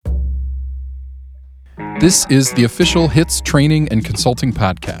This is the official HITS Training and Consulting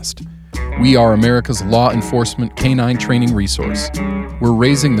Podcast. We are America's law enforcement canine training resource. We're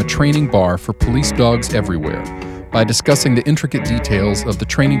raising the training bar for police dogs everywhere by discussing the intricate details of the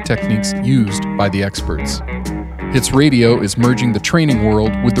training techniques used by the experts. HITS Radio is merging the training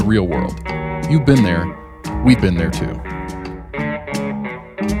world with the real world. You've been there. We've been there too.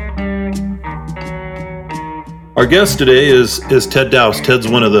 Our guest today is Ted Dowse. Ted's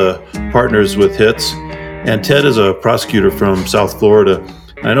one of the partners with HITS, and Ted is a prosecutor from South Florida.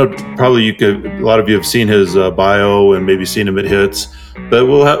 I know probably a lot of you have seen his bio and maybe seen him at HITS, but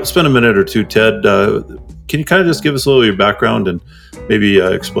we'll spend a minute or two. Ted, can you kind of just give us a little of your background and maybe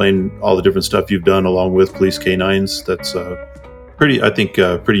explain all the different stuff you've done along with police canines? That's pretty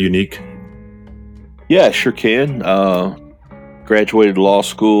unique. Yeah, sure can. Graduated law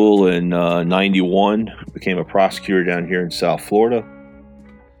school in 91, became a prosecutor down here in South Florida.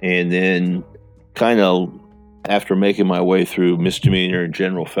 And then kind of after making my way through misdemeanor and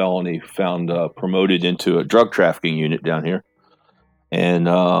general felony, found promoted into a drug trafficking unit down here. And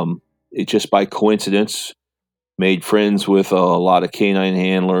it just by coincidence made friends with a lot of canine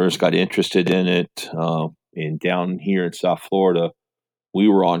handlers, got interested in it. And down here in South Florida, we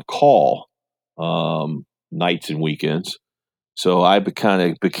were on call nights and weekends. So I kind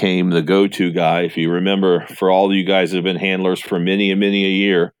of became the go-to guy. If you remember, for all of you guys that have been handlers for many a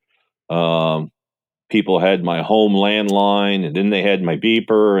year, people had my home landline, and then they had my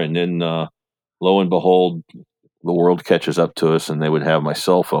beeper, and then lo and behold, the world catches up to us, and they would have my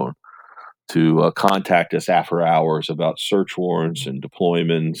cell phone to contact us after hours about search warrants and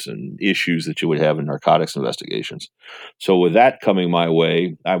deployments and issues that you would have in narcotics investigations. So with that coming my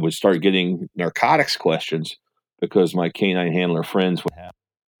way, I would start getting narcotics questions because my canine handler friends would have.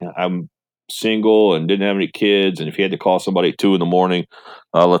 I'm single and didn't have any kids, and if you had to call somebody at 2 a.m,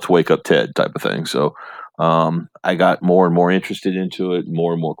 let's wake up Ted type of thing. So I got more and more interested into it,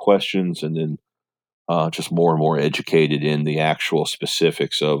 more and more questions, and then just more and more educated in the actual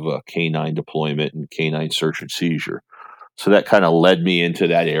specifics of canine deployment and canine search and seizure. So that kind of led me into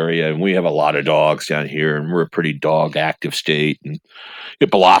that area. And we have a lot of dogs down here, and we're a pretty dog active state. And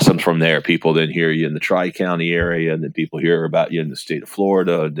it blossomed from there. People then hear you in the Tri-County area, and then people hear about you in the state of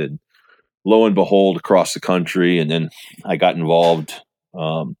Florida. And then lo and behold, across the country. And then I got involved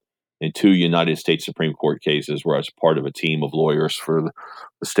in 2 United States Supreme Court cases where I was part of a team of lawyers for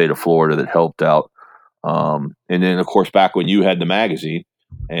the state of Florida that helped out. And then, of course, back when you had the magazine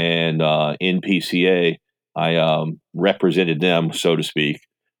and NPCA, I represented them, so to speak,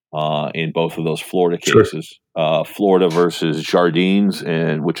 in both of those Florida cases. Sure. Florida versus Jardines,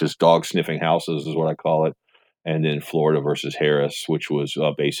 which is dog sniffing houses is what I call it. And then Florida versus Harris, which was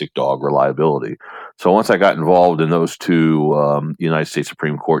basic dog reliability. So once I got involved in those 2 United States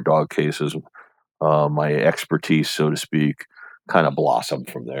Supreme Court dog cases, my expertise, so to speak, kind of blossomed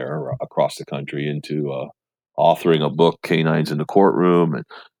from there across the country into authoring a book, Canines in the Courtroom, and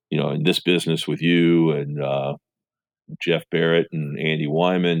in this business with you and Jeff Barrett and Andy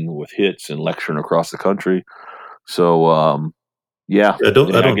Wyman with HITS and lecturing across the country. So yeah, I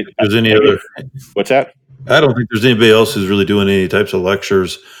don't think there's any other. What's that? I don't think there's anybody else who's really doing any types of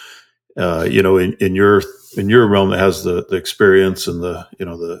lectures, in your realm that has the experience and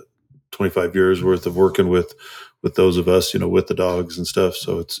the 25 years worth of working with those of us, with the dogs and stuff.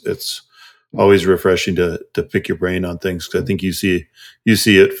 So it's always refreshing to pick your brain on things, because I think you see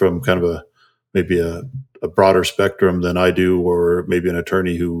it from kind of maybe a broader spectrum than I do, or maybe an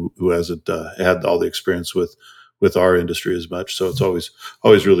attorney who hasn't had all the experience with our industry as much. So it's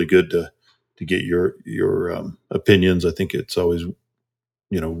always really good to get your opinions. I think it's always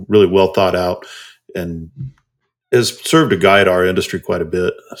really well thought out and has served to guide our industry quite a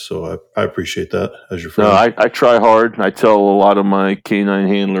bit. So I appreciate that as your friend. No, I try hard. I tell a lot of my canine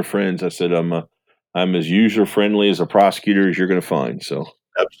handler friends, I said, I'm as user friendly as a prosecutor as you're going to find. So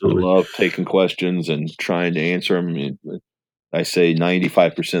absolutely, I love taking questions and trying to answer them. I say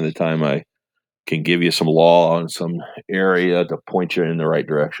 95% of the time I can give you some law on some area to point you in the right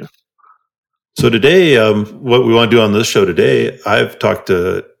direction. So today, what we want to do on this show today, I've talked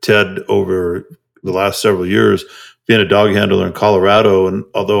to Ted over the last several years, being a dog handler in Colorado. And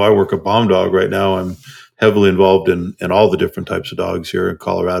although I work a bomb dog right now, I'm heavily involved in all the different types of dogs here in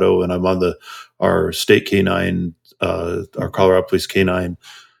Colorado. And I'm on our state canine, our Colorado Police Canine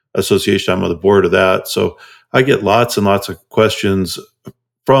Association. I'm on the board of that. So I get lots and lots of questions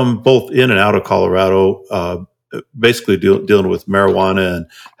from both in and out of Colorado, basically dealing with marijuana and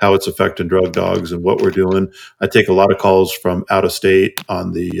how it's affecting drug dogs and what we're doing. I take a lot of calls from out of state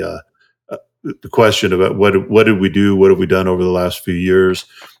on the question about what did we do, what have we done over the last few years.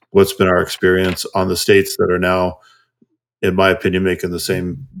 what's been our experience on the states that are now, in my opinion, making the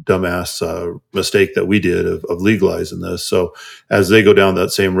same dumbass mistake that we did of legalizing this. So as they go down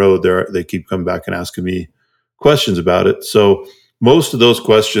that same road, they keep coming back and asking me questions about it. So most of those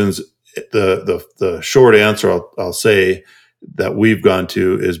questions, the short answer I'll say that we've gone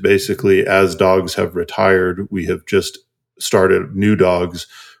to is basically, as dogs have retired, we have just started new dogs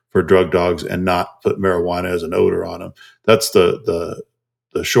for drug dogs and not put marijuana as an odor on them. That's the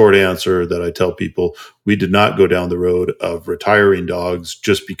short answer that I tell people. We did not go down the road of retiring dogs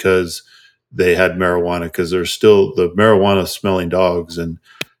just because they had marijuana, because there's still the marijuana smelling dogs and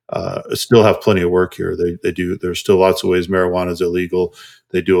still have plenty of work here. They do. There's still lots of ways marijuana is illegal.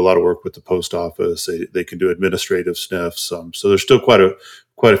 They do a lot of work with the post office. They can do administrative sniffs. So there's still quite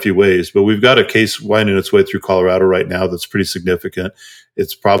a few ways. But we've got a case winding its way through Colorado right now that's pretty significant.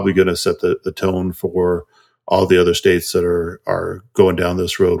 It's probably going to set the tone for all the other states that are going down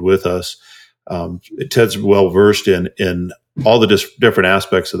this road with us. Ted's well versed in all the different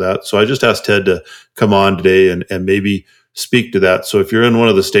aspects of that. So I just asked Ted to come on today and maybe speak to that. So if you're in one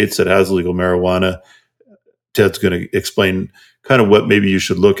of the states that has legal marijuana, Ted's going to explain kind of what maybe you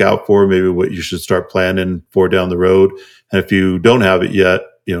should look out for, maybe what you should start planning for down the road. And if you don't have it yet,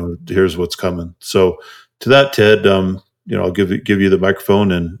 here's what's coming. So to that, Ted, I'll give you the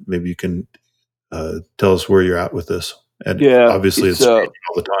microphone and maybe you can tell us where you're at with this. And Yeah, obviously it's changing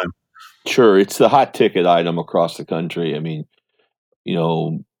all the time. Sure, it's the hot ticket item across the country. I mean,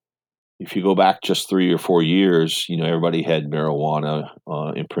 if you go back just 3 or 4 years, everybody had marijuana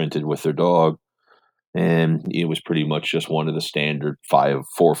imprinted with their dog, and it was pretty much just one of the standard 4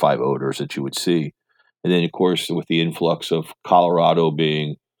 or 5 odors that you would see. And then, of course, with the influx of Colorado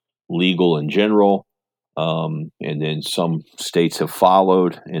being legal in general, and then some states have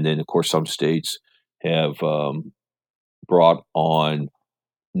followed, and then, of course, some states have brought on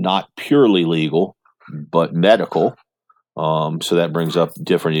not purely legal, but medical. So that brings up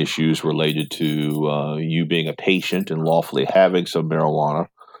different issues related to you being a patient and lawfully having some marijuana,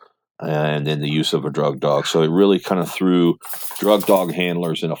 and then the use of a drug dog. So it really kind of threw drug dog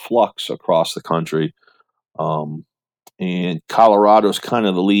handlers in a flux across the country. And Colorado's kind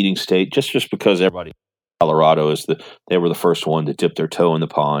of the leading state, just because everybody, Colorado they were the first one to dip their toe in the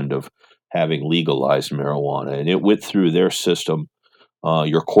pond of having legalized marijuana, and it went through their system,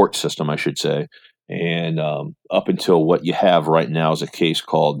 your court system, I should say. And up until what you have right now is a case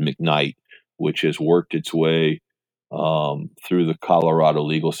called McKnight, which has worked its way through the Colorado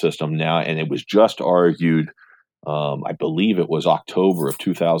legal system now. And it was just argued, I believe it was October of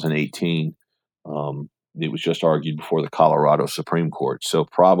 2018. It was just argued before the Colorado Supreme Court. So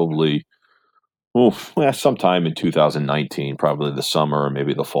probably sometime in 2019, probably the summer or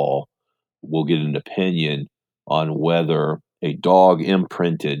maybe the fall, we'll get an opinion on whether a dog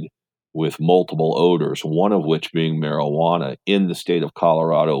imprinted with multiple odors, one of which being marijuana in the state of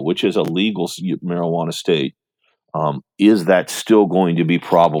Colorado, which is a legal marijuana state, is that still going to be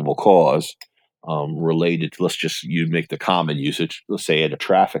probable cause related to, you make the common usage, let's say at a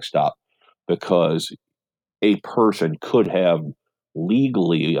traffic stop, because a person could have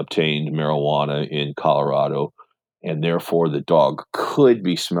legally obtained marijuana in Colorado, and therefore the dog could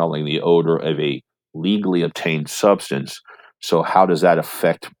be smelling the odor of a legally obtained substance. So, how does that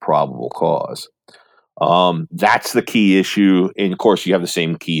affect probable cause? That's the key issue. And of course, you have the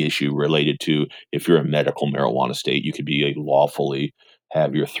same key issue related to if you're a medical marijuana state, you could be lawfully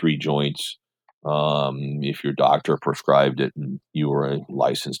have your 3 joints if your doctor prescribed it and you were a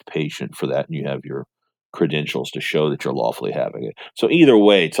licensed patient for that and you have your credentials to show that you're lawfully having it. So either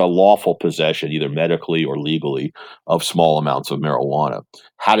way, it's a lawful possession, either medically or legally, of small amounts of marijuana.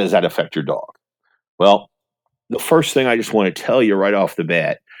 How does that affect your dog? Well, the first thing I just want to tell you right off the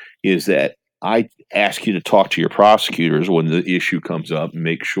bat is that I ask you to talk to your prosecutors when the issue comes up and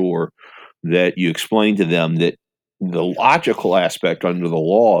make sure that you explain to them that the logical aspect under the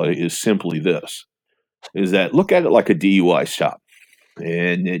law is simply this, is that look at it like a DUI stop.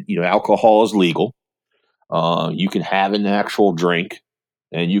 And, alcohol is legal. You can have an actual drink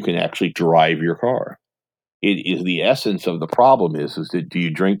and you can actually drive your car. It is the essence of the problem is that do you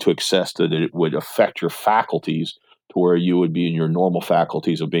drink to excess that it would affect your faculties to where you would be in your normal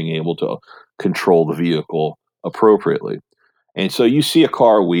faculties of being able to control the vehicle appropriately. And so you see a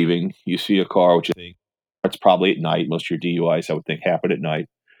car weaving, you see a car, which I think it's probably at night. Most of your DUIs, I would think, happen at night.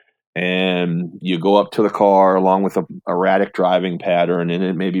 And you go up to the car along with a erratic driving pattern, and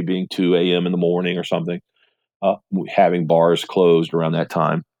it maybe being 2 a.m. in the morning or something, having bars closed around that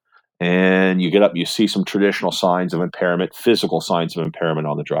time. And you get up, you see some traditional signs of impairment, physical signs of impairment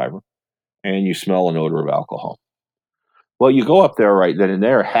on the driver, and you smell an odor of alcohol. Well, you go up there right then and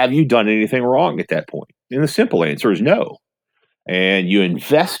there. Have you done anything wrong at that point? And the simple answer is no. And you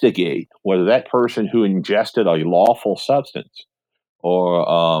investigate whether that person who ingested a lawful substance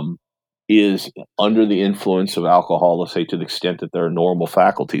or is under the influence of alcohol, let's say to the extent that their normal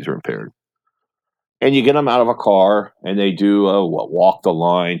faculties are impaired. And you get them out of a car and they do walk the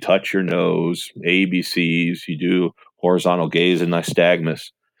line, touch your nose, ABCs, you do horizontal gaze and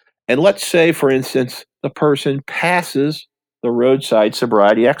nystagmus. And let's say, for instance, the person passes the roadside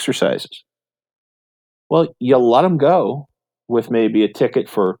sobriety exercises. Well, you let them go with maybe a ticket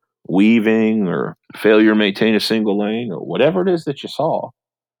for weaving or failure to maintain a single lane or whatever it is that you saw.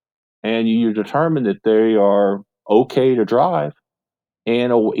 And you determine that they are okay to drive.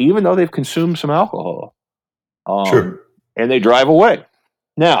 And even though they've consumed some alcohol, Sure. and they drive away.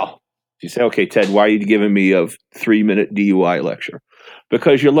 Now, you say, okay, Ted, why are you giving me a 3-minute DUI lecture?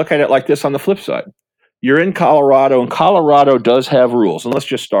 Because you look at it like this on the flip side. You're in Colorado, and Colorado does have rules. And let's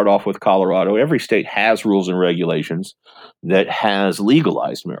just start off with Colorado. Every state has rules and regulations that has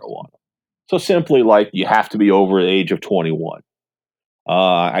legalized marijuana. So simply like you have to be over the age of 21.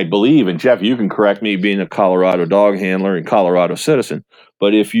 I believe, and Jeff, you can correct me being a Colorado dog handler and Colorado citizen,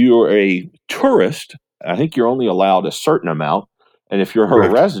 but if you're a tourist, I think you're only allowed a certain amount. And if you're a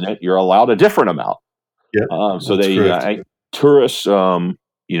resident, you're allowed a different amount. Yeah. So they, tourists, I'll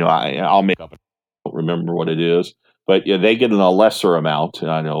make up, I don't remember what it is, but yeah, they get in a lesser amount.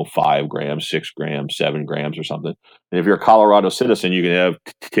 I know 5 grams, 6 grams, 7 grams or something. And if you're a Colorado citizen, you can have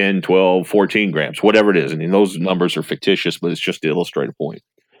 10, 12, 14 grams, whatever it is. I mean, those numbers are fictitious, but it's just to illustrate a point.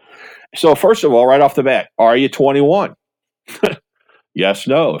 So first of all, right off the bat, are you 21? Yes,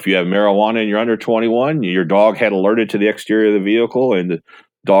 no. If you have marijuana and you're under 21, your dog had alerted to the exterior of the vehicle and the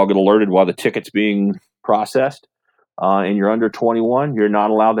dog had alerted while the ticket's being processed, and you're under 21, you're not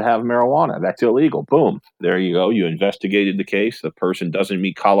allowed to have marijuana. That's illegal. Boom. There you go. You investigated the case. The person doesn't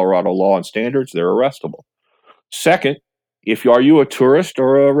meet Colorado law and standards. They're arrestable. Second, if are you a tourist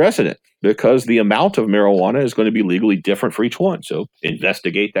or a resident? Because the amount of marijuana is going to be legally different for each one. So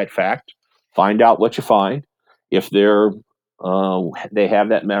investigate that fact. Find out what you find. If they have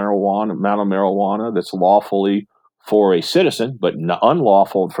that amount of marijuana that's lawfully for a citizen, but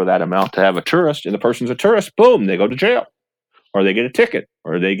unlawful for that amount to have a tourist, and the person's a tourist, boom, they go to jail, or they get a ticket,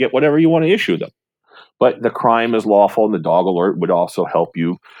 or they get whatever you want to issue them. But the crime is lawful, and the dog alert would also help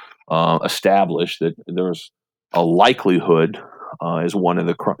you establish that there's a likelihood, is one of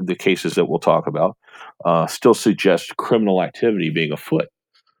the cases that we'll talk about, still suggests criminal activity being afoot.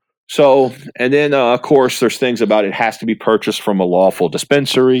 So, and then, of course, there's things about it has to be purchased from a lawful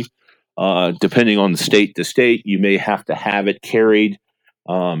dispensary. Depending on the state to state, you may have to have it carried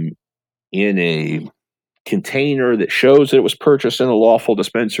in a container that shows that it was purchased in a lawful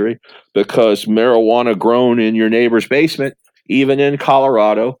dispensary, because marijuana grown in your neighbor's basement, even in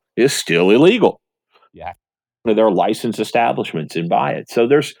Colorado, is still illegal. Yeah. They're licensed establishments and buy it. So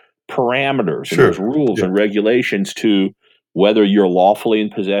there's parameters and there's rules and regulations to whether you're lawfully in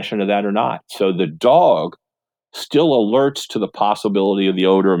possession of that or not. So the dog still alerts to the possibility of the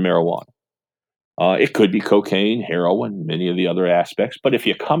odor of marijuana. It could be cocaine, heroin, many of the other aspects. But if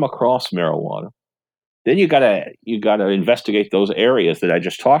you come across marijuana, then you gotta investigate those areas that I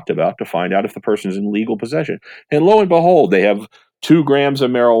just talked about to find out if the person's in legal possession. And lo and behold, they have 2 grams of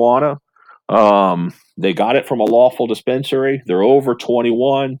marijuana. They got it from a lawful dispensary. They're over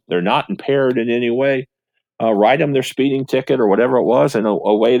 21. They're not impaired in any way. Write them their speeding ticket or whatever it was, and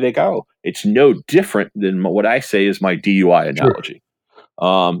away they go. It's no different than what I say is my DUI analogy.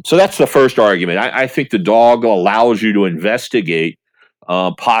 So that's the first argument. I think the dog allows you to investigate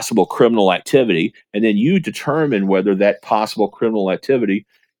possible criminal activity, and then you determine whether that possible criminal activity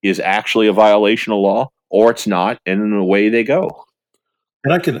is actually a violation of law or it's not, and then away they go.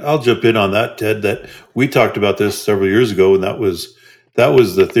 And I'll jump in on that, Ted, that we talked about this several years ago, and that was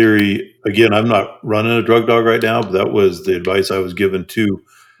the theory. Again, I'm not running a drug dog right now, but that was the advice I was given to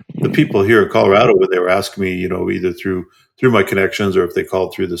the people here in Colorado when they were asking me, either through my connections or if they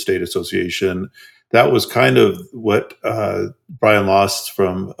called through the state association. That was kind of what Brian Lost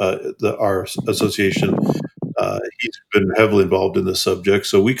from our association, he's been heavily involved in this subject.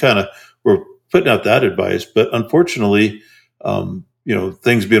 So we kind of were putting out that advice. But unfortunately,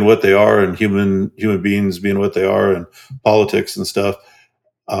 things being what they are and human beings being what they are and politics and stuff,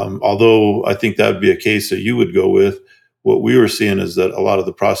 although I think that would be a case that you would go with, what we were seeing is that a lot of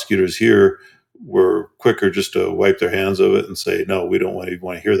the prosecutors here were quicker just to wipe their hands of it and say, no, we don't want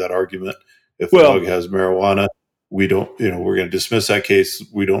to hear that argument. If the dog has marijuana, we don't, we're going to dismiss that case.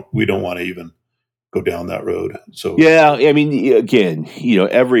 We don't want to even go down that road. So, yeah, I mean, again,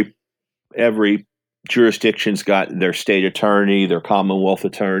 every jurisdictions got their state attorney, their Commonwealth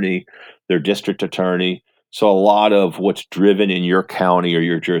attorney, their district attorney. So a lot of what's driven in your county or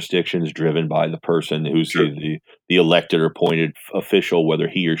your jurisdiction is driven by the person who's Sure. the elected or appointed official, whether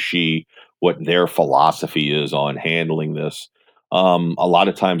he or she, what their philosophy is on handling this. A lot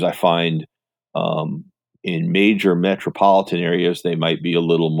of times I find um, in major metropolitan areas, they might be a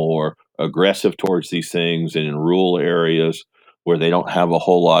little more aggressive towards these things. And in rural areas where they don't have a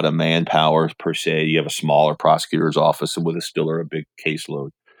whole lot of manpower per se, you have a smaller prosecutor's office with still a big caseload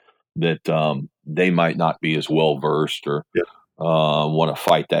that they might not be as well versed or Yeah. want to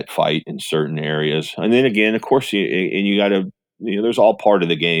fight that fight in certain areas. And then again, of course, you got to, there's all part of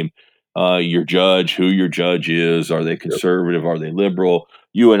the game. Your judge, who your judge is, are they conservative? Are they liberal?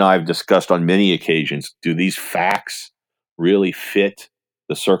 You and I have discussed on many occasions, do these facts really fit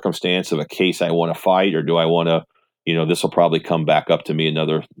the circumstance of a case I want to fight? Or do I want to, this will probably come back up to me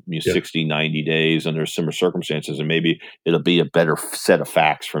another 60, 90 days under similar circumstances. And maybe it'll be a better set of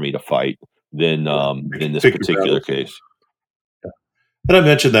facts for me to fight than this Pick your particular battles. case. And I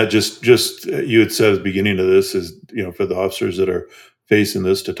mentioned that just you had said at the beginning of this is, for the officers that are facing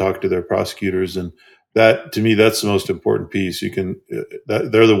this to talk to their prosecutors. And that, to me, that's the most important piece. They're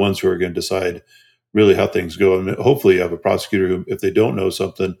the ones who are going to decide really how things go. I mean, hopefully you have a prosecutor who, if they don't know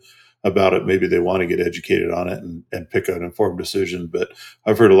something about it, maybe they want to get educated on it and pick an informed decision. But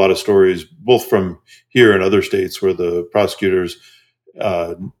I've heard a lot of stories, both from here and other states, where the prosecutors,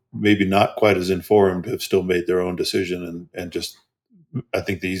 maybe not quite as informed, have still made their own decision and just, I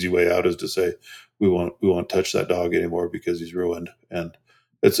think the easy way out is to say we won't touch that dog anymore because he's ruined, and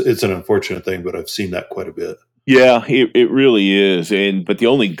it's an unfortunate thing, but I've seen that quite a bit. Yeah, it really is. But the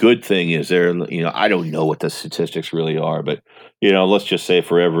only good thing is I don't know what the statistics really are, but let's just say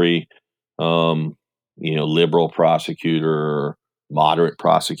for every liberal prosecutor or moderate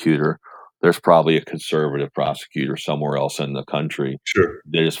prosecutor, there's probably a conservative prosecutor somewhere else in the country Sure.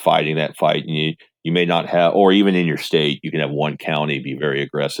 that is fighting that fight. And you may not have, or even in your state, you can have one county be very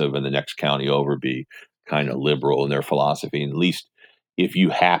aggressive and the next county over be kind of liberal in their philosophy. And at least if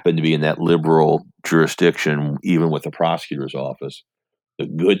you happen to be in that liberal jurisdiction, even with the prosecutor's office, the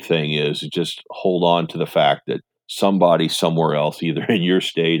good thing is just hold on to the fact that somebody somewhere else, either in your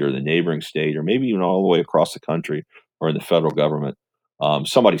state or the neighboring state, or maybe even all the way across the country or in the federal government,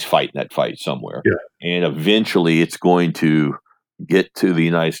 somebody's fighting that fight somewhere. Yeah. And eventually it's going to get to the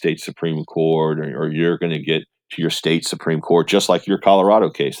United States Supreme Court, or you're going to get to your state Supreme Court, just like your Colorado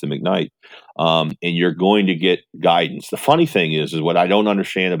case, the McKnight. And you're going to get guidance. The funny thing is what I don't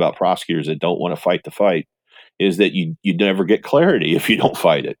understand about prosecutors that don't want to fight the fight is that you never get clarity if you don't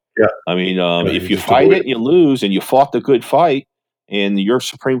fight it. Yeah. I mean, if you you fight it, you lose, and you fought the good fight, and your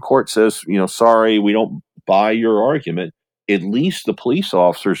Supreme Court says, sorry, we don't buy your argument. At least the police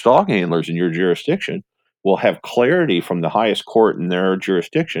officers, dog handlers in your jurisdiction will have clarity from the highest court in their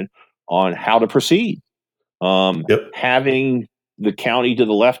jurisdiction on how to proceed. Having the county to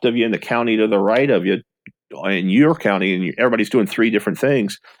the left of you and the county to the right of you in your county, and everybody's doing three different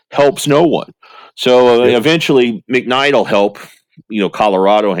things, helps no one. So eventually McKnight will help,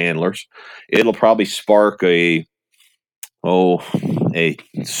 Colorado handlers. It'll probably spark a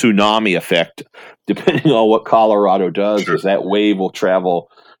tsunami effect, depending on what Colorado does. Sure. Is that wave will travel,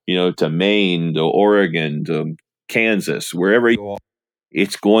 to Maine, to Oregon, to Kansas, wherever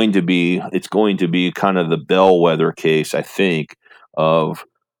it's going to be kind of the bellwether case, I think, of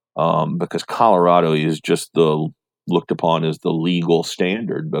because Colorado is just looked upon as the legal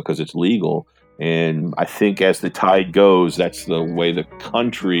standard because it's legal. And I think as the tide goes, that's the way the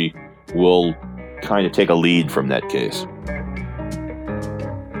country will kind of take a lead from that case.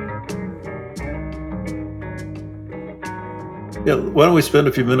 Yeah, why don't we spend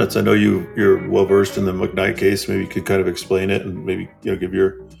a few minutes? I know you're well versed in the McKnight case. Maybe you could kind of explain it and maybe give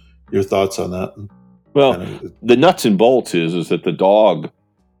your thoughts on that. Well, the nuts and bolts is that the dog, it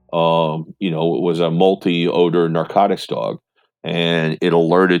was a multi-odor narcotics dog, and it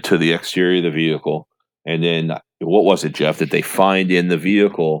alerted to the exterior of the vehicle. And then what was it, Jeff, that they find in the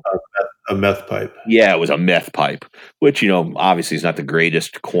vehicle? A meth pipe. Yeah, it was a meth pipe, which, obviously is not the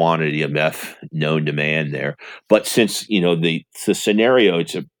greatest quantity of meth known to man there. But since, the scenario,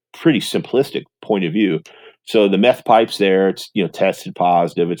 it's a pretty simplistic point of view. So the meth pipe's there, it's, tested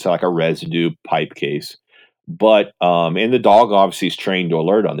positive. It's like a residue pipe case. But, and the dog obviously is trained to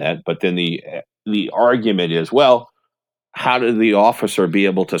alert on that. But then the argument is, well, how did the officer be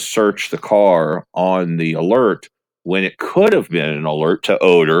able to search the car on the alert when it could have been an alert to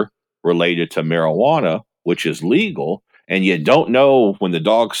odor related to marijuana, which is legal, and you don't know when the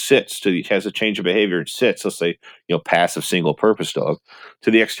dog has a change of behavior and sits, let's say, passive single purpose dog,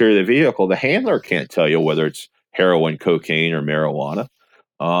 to the exterior of the vehicle, the handler can't tell you whether it's heroin, cocaine, or marijuana.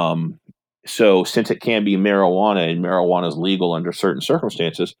 So since it can be marijuana and marijuana is legal under certain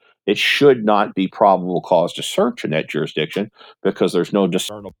circumstances, it should not be probable cause to search in that jurisdiction because there's no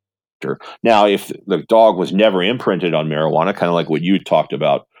discernible. Now, if the dog was never imprinted on marijuana, kind of like what you talked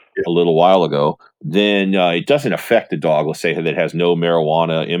about a little while ago, then it doesn't affect the dog. Let's say that it has no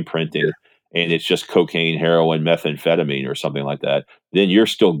marijuana imprinting and it's just cocaine, heroin, methamphetamine, or something like that. Then you're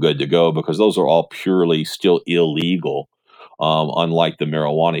still good to go because those are all purely still illegal. Unlike the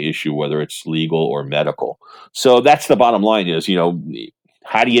marijuana issue, whether it's legal or medical. So that's the bottom line is,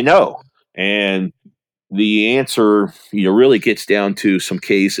 how do you know? And the answer, really gets down to some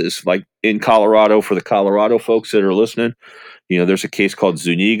cases like in Colorado. For the Colorado folks that are listening, there's a case called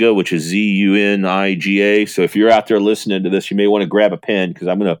Zuniga, which is Zuniga. So if you're out there listening to this, you may want to grab a pen because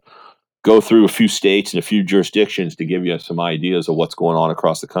I'm going to go through a few states and a few jurisdictions to give you some ideas of what's going on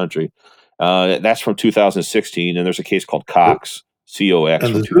across the country. That's from 2016, and there's a case called Cox, COX, And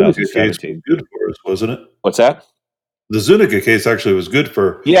from the Zuniga case 2017. was good for us, wasn't it? What's that? The Zuniga case actually was good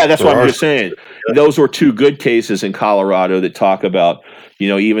for. Yeah, that's for what I'm our just saying. Yeah. Those were two good cases in Colorado that talk about,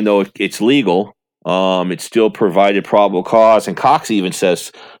 even though it's legal, it still provided probable cause. And Cox even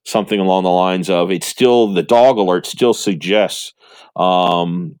says something along the lines of the dog alert still suggests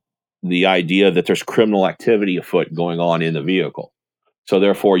the idea that there's criminal activity afoot going on in the vehicle. So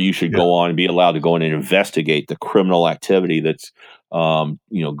therefore, you should go on and be allowed to go in and investigate the criminal activity that's,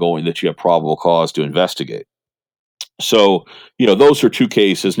 that you have probable cause to investigate. So, those are two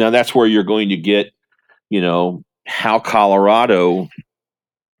cases. Now, that's where you're going to get, how Colorado,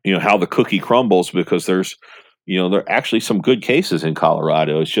 how the cookie crumbles, because there's, there are actually some good cases in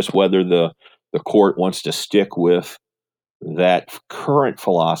Colorado. It's just whether the court wants to stick with that current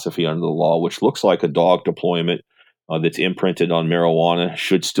philosophy under the law, which looks like a dog deployment that's imprinted on marijuana,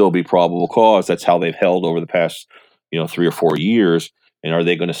 should still be probable cause. That's how they've held over the past, 3 or 4 years. And are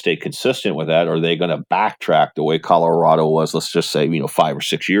they going to stay consistent with that? Or are they going to backtrack the way Colorado was, let's just say, 5 or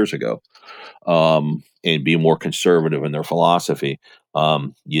 6 years ago, and be more conservative in their philosophy?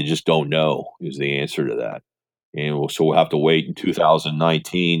 You just don't know is the answer to that. And so we'll have to wait in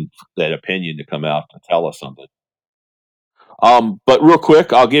 2019 for that opinion to come out to tell us something. But real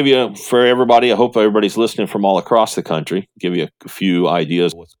quick, I'll give you, for everybody, I hope everybody's listening from all across the country, give you a few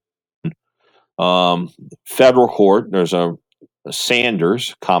ideas. Federal court, there's a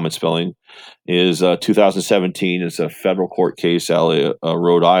Sanders, common spelling, is 2017. It's a federal court case out of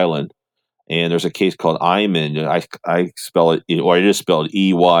Rhode Island. And there's a case called Eymann. I spell it, or it is spelled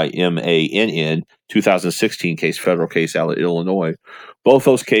Eymann, 2016 case, federal case out of Illinois. Both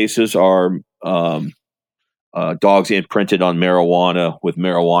those cases are dogs imprinted on marijuana, with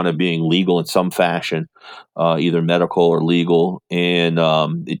marijuana being legal in some fashion, either medical or legal. And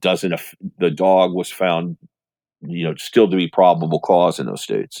the dog was found, still to be probable cause in those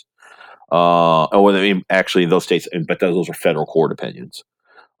states. Actually, those states, but those are federal court opinions.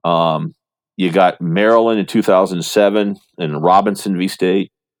 You got Maryland in 2007 and Robinson v.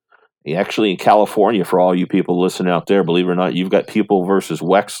 State. Actually, in California, for all you people listening out there, believe it or not, you've got People versus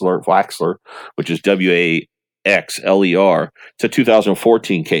Waxler, which is WAXLER. It's a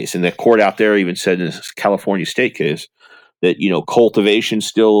 2014 case, and the court out there even said in this California state case that cultivation's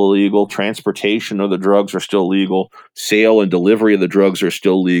still illegal, transportation of the drugs are still legal, sale and delivery of the drugs are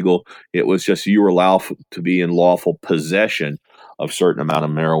still legal. It was just you were allowed to be in lawful possession of a certain amount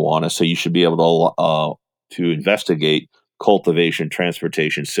of marijuana, so you should be able to investigate cultivation,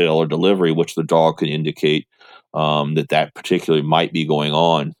 transportation, sale, or delivery, which the dog can indicate that particularly might be going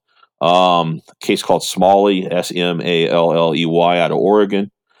on. Case called Smalley, Smalley, out of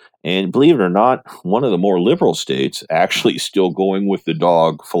Oregon. And believe it or not, one of the more liberal states actually still going with the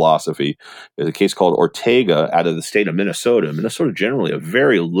dog philosophy is a case called Ortega out of the state of Minnesota. Minnesota generally a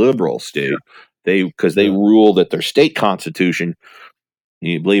very liberal state. Because they rule that their state constitution,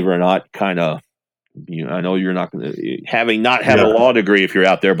 believe it or not, kind of, I know you're not going to, having not had a law degree if you're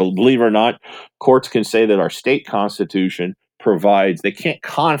out there, but believe it or not, courts can say that our state constitution provides, they can't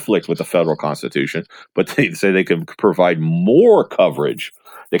conflict with the federal constitution, but they say they can provide more coverage.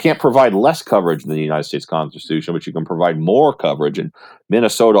 They can't provide less coverage than the United States Constitution, but you can provide more coverage. And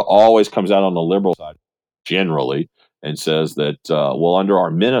Minnesota always comes out on the liberal side generally and says that, under our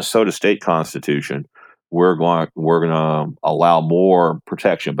Minnesota state constitution, we're going to allow more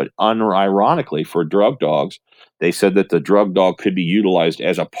protection. But unironically, for drug dogs, they said that the drug dog could be utilized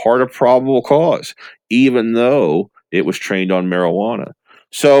as a part of probable cause, even though it was trained on marijuana.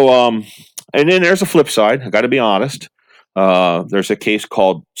 So, and then there's a flip side. I got to be honest. There's a case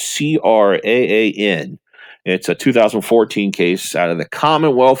called CRAAN. It's a 2014 case out of the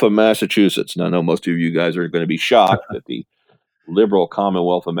Commonwealth of Massachusetts. Now, I know most of you guys are going to be shocked that the liberal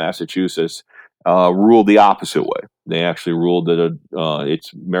Commonwealth of Massachusetts ruled the opposite way. They actually ruled that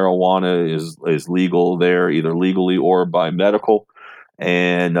it's marijuana is legal there, either legally or by medical,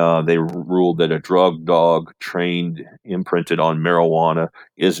 and they ruled that a drug dog trained imprinted on marijuana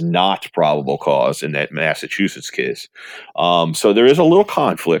is not probable cause in that Massachusetts case. So there is a little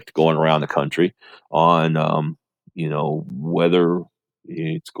conflict going around the country on whether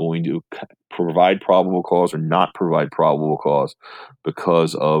it's going to provide probable cause or not provide probable cause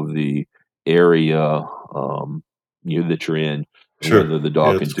because of the area that you're in, and Sure. whether the Yeah,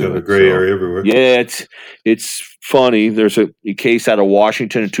 dog can it's kind do of a it. gray So area everywhere. yeah, it's funny. There's a case out of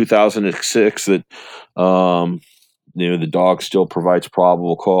Washington in 2006 that the dog still provides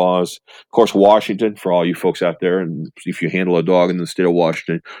probable cause. Of course, Washington, for all you folks out there, and if you handle a dog in the state of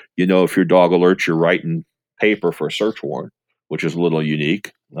Washington, if your dog alerts, you're writing paper for a search warrant, which is a little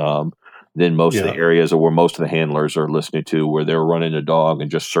unique than most of the Yeah. areas where most of the handlers are listening to, where they're running a dog and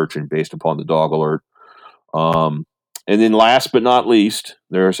just searching based upon the dog alert. And then last but not least,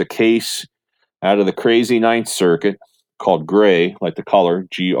 there's a case out of the crazy Ninth Circuit called Gray, like the color,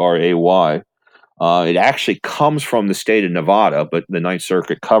 Gray. It actually comes from the state of Nevada, but the Ninth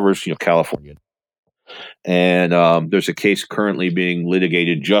Circuit covers, California. And there's a case currently being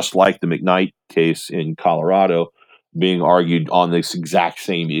litigated, just like the McKnight case in Colorado, being argued on this exact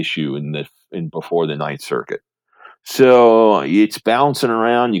same issue before the Ninth Circuit. So it's bouncing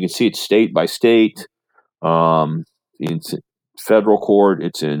around. You can see it state by state. It's federal court.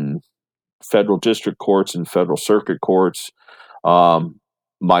 It's in federal district courts and federal circuit courts.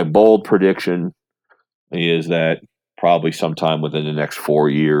 My bold prediction is that probably sometime within the next 4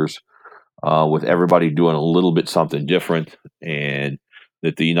 years, with everybody doing a little bit something different, and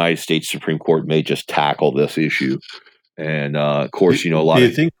that the United States Supreme Court may just tackle this issue. And of course, a Do you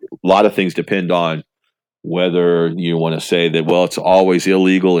think? lot of things depend on whether you want to say that, well, it's always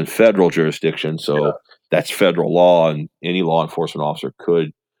illegal in federal jurisdiction, so that's federal law, and any law enforcement officer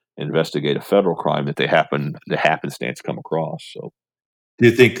could investigate a federal crime that the happenstance come across. So Do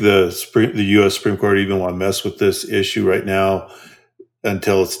you think the U.S. Supreme Court even want to mess with this issue right now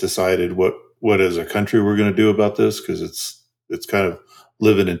until it's decided what as a country we're going to do about this? Because it's kind of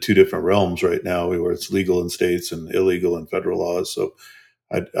living in two different realms right now, where it's legal in states and illegal in federal laws. So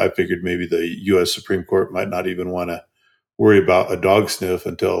I figured maybe the U.S. Supreme Court might not even want to worry about a dog sniff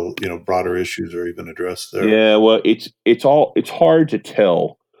until broader issues are even addressed there. yeah, well, it's hard to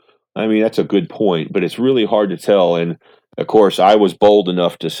tell. I mean, that's a good point, but it's really hard to tell. And of course, I was bold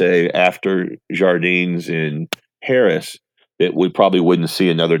enough to say after Jardines in Harris that we probably wouldn't see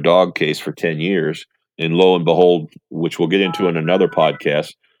another dog case for 10 years. And lo and behold, which we'll get into in another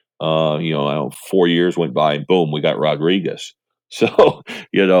podcast, 4 years went by and boom, we got Rodriguez. So,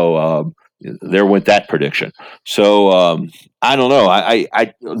 there went that prediction. So, I don't know.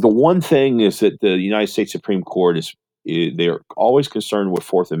 The one thing is that the United States Supreme Court they're always concerned with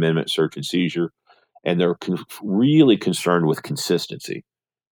Fourth Amendment search and seizure, and they're really concerned with consistency.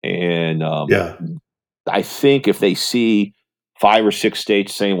 And Yeah. I think if they see 5 or 6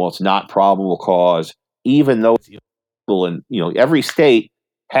 states saying, "Well, it's not probable cause," even though it's illegal, and every state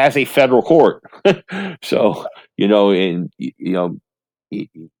has a federal court, so you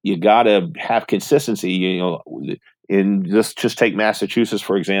got to have consistency. In just take Massachusetts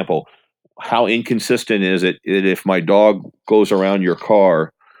for example. How inconsistent is it that if my dog goes around your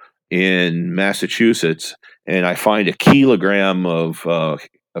car in Massachusetts and I find a kilogram of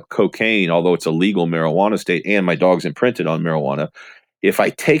cocaine, although it's a legal marijuana state, and my dog's imprinted on marijuana, if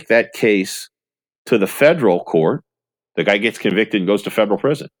I take that case to the federal court, the guy gets convicted and goes to federal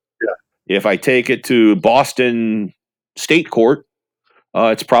prison. Yeah. If I take it to Boston State Court,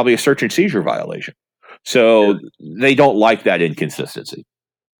 it's probably a search and seizure violation. So they don't like that inconsistency.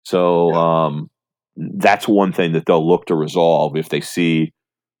 So that's one thing that they'll look to resolve if they see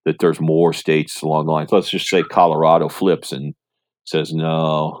that there's more states along the lines. Let's just say Colorado flips and says,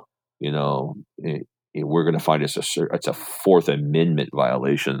 no, we're going to find it's a Fourth Amendment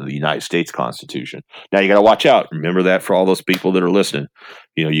violation of the United States Constitution. Now you got to watch out. Remember that for all those people that are listening.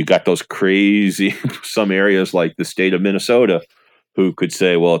 You got those crazy, some areas like the state of Minnesota who could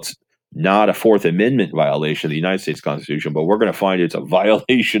say, well, it's not a Fourth Amendment violation of the United States Constitution, but we're going to find it's a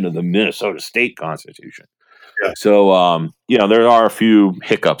violation of the Minnesota State Constitution. Yeah. So, there are a few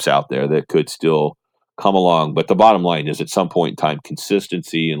hiccups out there that could still come along. But the bottom line is, at some point in time,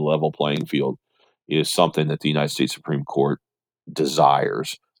 consistency and level playing field is something that the United States Supreme Court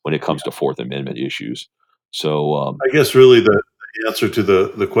desires when it comes to Fourth Amendment issues. So I guess really the answer to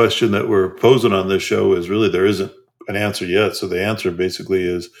the question that we're posing on this show is really there isn't an answer yet. So the answer basically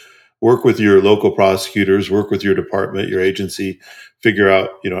is work with your local prosecutors, work with your department, your agency, figure out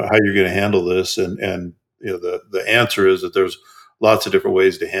how you're going to handle this, and the answer is that there's lots of different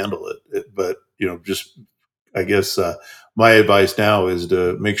ways to handle it. But just I guess my advice now is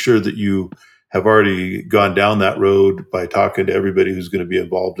to make sure that you have already gone down that road by talking to everybody who's going to be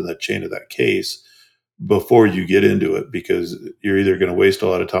involved in that chain of that case before you get into it, because you're either going to waste a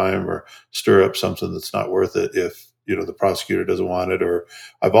lot of time or stir up something that's not worth it if the prosecutor doesn't want it. Or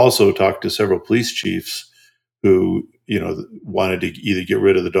I've also talked to several police chiefs who wanted to either get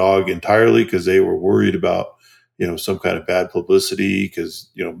rid of the dog entirely because they were worried about some kind of bad publicity,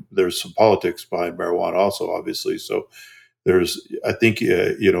 because there's some politics behind marijuana also, obviously. So I think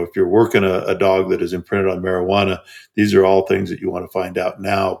if you're working a dog that is imprinted on marijuana, these are all things that you want to find out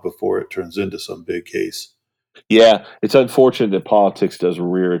now before it turns into some big case. yeah, it's unfortunate that politics does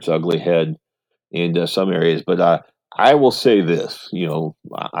rear its ugly head in some areas, but I will say this.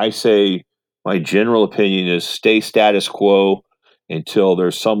 I say my general opinion is stay status quo until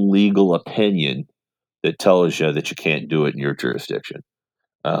there's some legal opinion that tells you that you can't do it in your jurisdiction.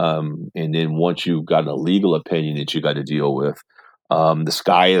 And then once you've got a legal opinion that you got to deal with, the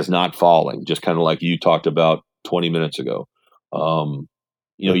sky is not falling. Just kind of like you talked about 20 minutes ago. Um,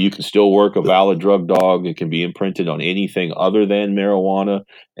 But you can still work a the, valid drug dog. It can be imprinted on anything other than marijuana,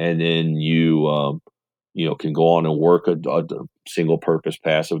 and then you can go on and work a single purpose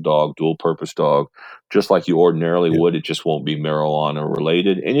passive dog, dual purpose dog, just like you ordinarily yeah. would. It just won't be marijuana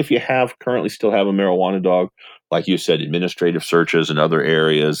related. And if you currently still have a marijuana dog, like you said, administrative searches and other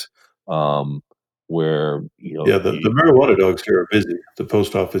areas um, where Yeah, the marijuana dogs here are busy. The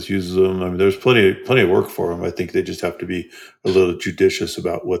post office uses them. I mean, there's plenty of work for them. I think they just have to be a little judicious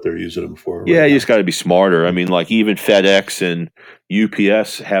about what they're using them for yeah, right you just now. got to be smarter. I mean, like even FedEx and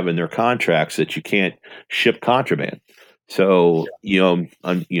UPS have in their contracts that you can't ship contraband. So you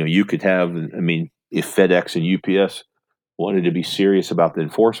could have. I mean, if FedEx and UPS wanted to be serious about the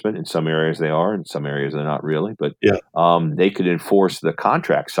enforcement, in some areas they are, in some areas they're not really, but Yeah, they could enforce the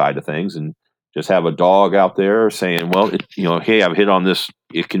contract side of things and just have a dog out there saying, well, hey, I've hit on this.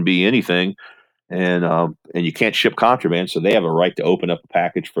 It can be anything, and you can't ship contraband, so they have a right to open up a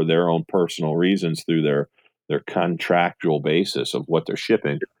package for their own personal reasons through their contractual basis of what they're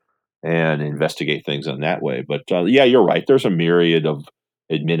shipping and investigate things in that way. But yeah, you're right. There's a myriad of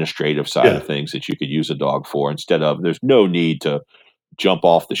administrative side yeah. of things that you could use a dog for instead of. There's no need to jump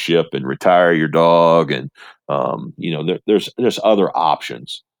off the ship and retire your dog, and there's other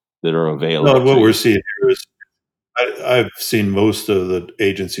options that are No, available and to what we're you. seeing here is I've seen most of the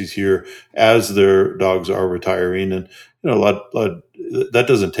agencies here as their dogs are retiring, and a lot that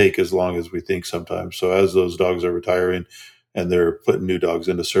doesn't take as long as we think sometimes. So as those dogs are retiring and they're putting new dogs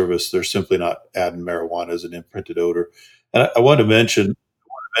into service, they're simply not adding marijuana as an imprinted odor. And I want to mention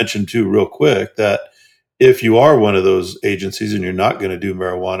too, real quick, that if you are one of those agencies and you're not going to do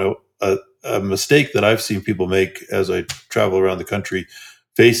marijuana, a mistake that I've seen people make as I travel around the country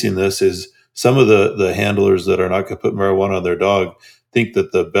facing this is some of the handlers that are not going to put marijuana on their dog think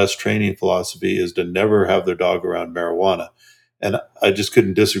that the best training philosophy is to never have their dog around marijuana. And I just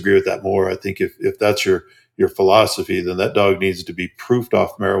couldn't disagree with that more. I think if that's your philosophy, then that dog needs to be proofed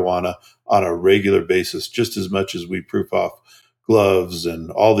off marijuana on a regular basis, just as much as we proof off gloves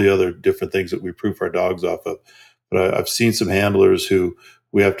and all the other different things that we proof our dogs off of. But I've seen some handlers who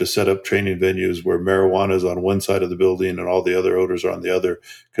we have to set up training venues where marijuana is on one side of the building and all the other odors are on the other,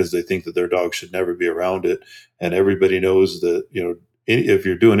 because they think that their dog should never be around it. And everybody knows that, if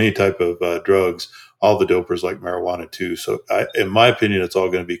you're doing any type of drugs, all the dopers like marijuana too. So in my opinion, it's all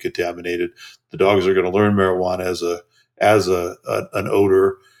going to be contaminated. The dogs are going to learn marijuana an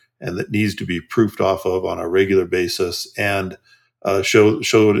odor, and that needs to be proofed off of on a regular basis, and show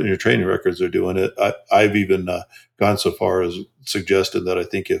it in your training records they're doing it. I've even gone so far as suggested that I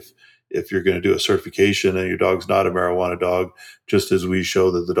think if you're going to do a certification and your dog's not a marijuana dog, just as we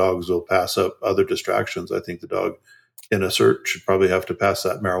show that the dogs will pass up other distractions, I think the dog in a cert should probably have to pass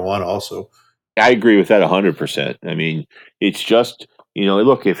that marijuana also. I agree with that 100%. I mean, it's just,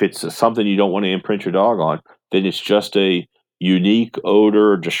 look, if it's something you don't want to imprint your dog on, then it's just a unique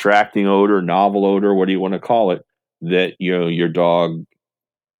odor, distracting odor, novel odor, what do you want to call it, that, your dog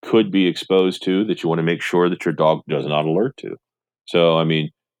could be exposed to, that you want to make sure that your dog does not alert to. So, I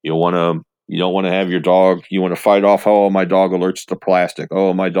mean, you don't want to have your dog, you want to fight off, oh, my dog alerts to plastic.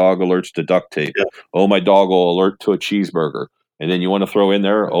 Oh, my dog alerts to duct tape. Yeah, Oh, my dog will alert to a cheeseburger. And then you want to throw in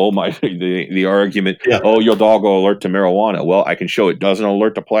there, the argument, Yeah. your dog will alert to marijuana. Well, I can show it doesn't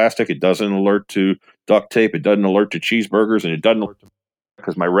alert to plastic, it doesn't alert to duct tape, it doesn't alert to cheeseburgers, and it doesn't alert to,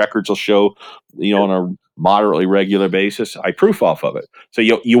 because my records will show, on a moderately regular basis. I proof off of it. So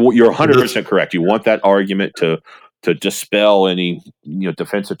you're 100% correct. You want that argument to dispel any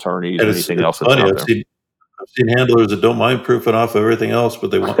defense attorneys or anything else that's funny. out there. I've seen handlers that don't mind proofing off everything else,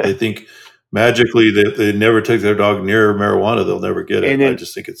 but they think magically that they never take their dog near marijuana, they'll never get it. I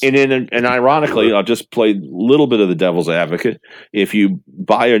just think it's and ironically, I'll just play a little bit of the devil's advocate. If you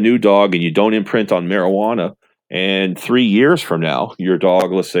buy a new dog and you don't imprint on marijuana, and 3 years from now your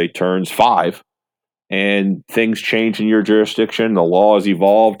dog, let's say, turns 5, and things change in your jurisdiction, the law has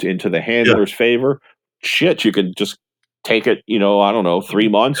evolved into the handler's favor. Shit, you could just take it, 3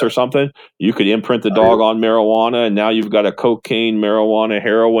 months or something. You could imprint the dog on marijuana, and now you've got a cocaine, marijuana,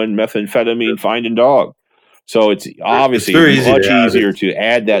 heroin, methamphetamine finding dog. So it's obviously much easier to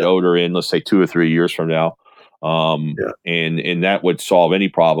add that odor in, let's say 2 or 3 years from now. And that would solve any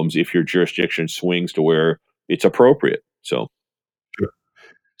problems if your jurisdiction swings to where it's appropriate. So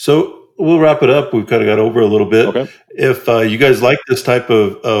we'll wrap it up. We've kind of got over a little bit. Okay. If you guys like this type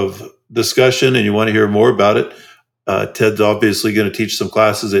of discussion and you want to hear more about it, Ted's obviously going to teach some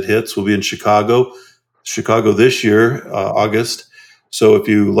classes at HITS. We'll be in Chicago this year, August. So if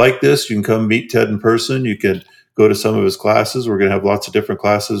you like this, you can come meet Ted in person. You can go to some of his classes. We're going to have lots of different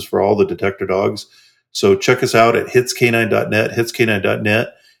classes for all the detector dogs. So check us out at hitscanine.net, hitscanine.net.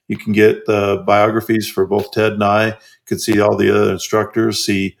 You can get the biographies for both Ted and I. You can see all the other instructors,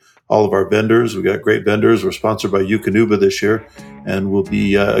 see all of our vendors. We've got great vendors. We're sponsored by Eukanuba this year. And we'll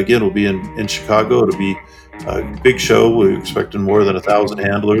be, in Chicago. It'll be a big show. We're expecting more than 1,000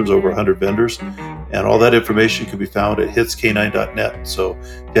 handlers, over 100 vendors. And all that information can be found at hitscanine.net. So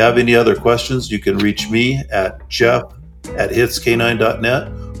if you have any other questions, you can reach me at jeff@hitscanine.net,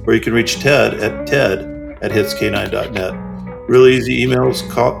 or you can reach Ted at ted@hitscanine.net. Really easy emails.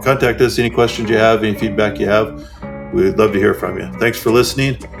 Contact us, any questions you have, any feedback you have. We'd love to hear from you. Thanks for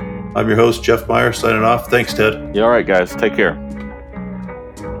listening. I'm your host, Jeff Meyer, signing off. Thanks, Ted. Yeah, all right, guys. Take care.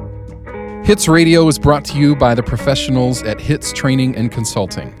 HITS Radio is brought to you by the professionals at HITS Training and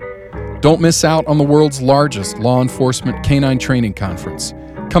Consulting. Don't miss out on the world's largest law enforcement canine training conference,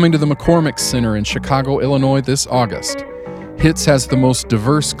 coming to the McCormick Center in Chicago, Illinois this August. HITS has the most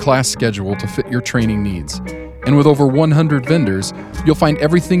diverse class schedule to fit your training needs. And with over 100 vendors, you'll find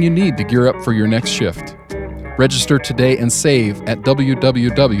everything you need to gear up for your next shift. Register today and save at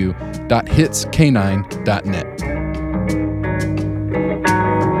www.hitscanine.net.